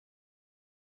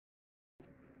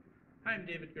Hi, I'm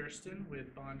David Gersten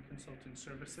with Bond Consulting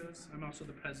Services. I'm also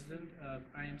the president of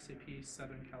IMCP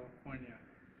Southern California.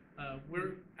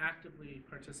 We're actively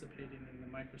participating in the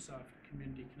Microsoft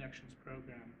Community Connections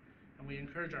program, and we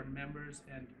encourage our members,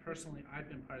 and personally I've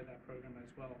been part of that program as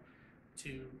well,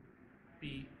 to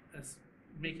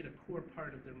make it a core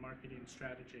part of their marketing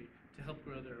strategy to help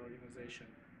grow their organization.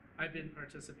 I've been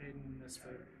participating in this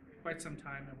for quite some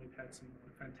time, and we've had some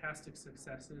fantastic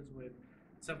successes with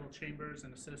several chambers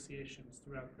and associations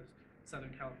throughout the Southern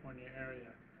California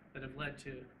area that have led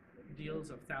to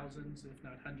deals of thousands, if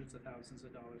not hundreds of thousands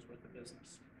of dollars worth of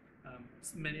business.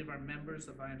 Many of our members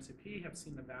of IMCP have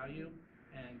seen the value,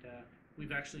 and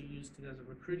we've actually used it as a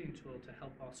recruiting tool to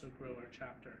help also grow our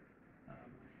chapter.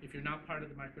 If you're not part of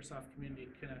the Microsoft Community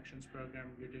Connections program,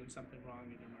 you're doing something wrong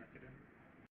in your marketing.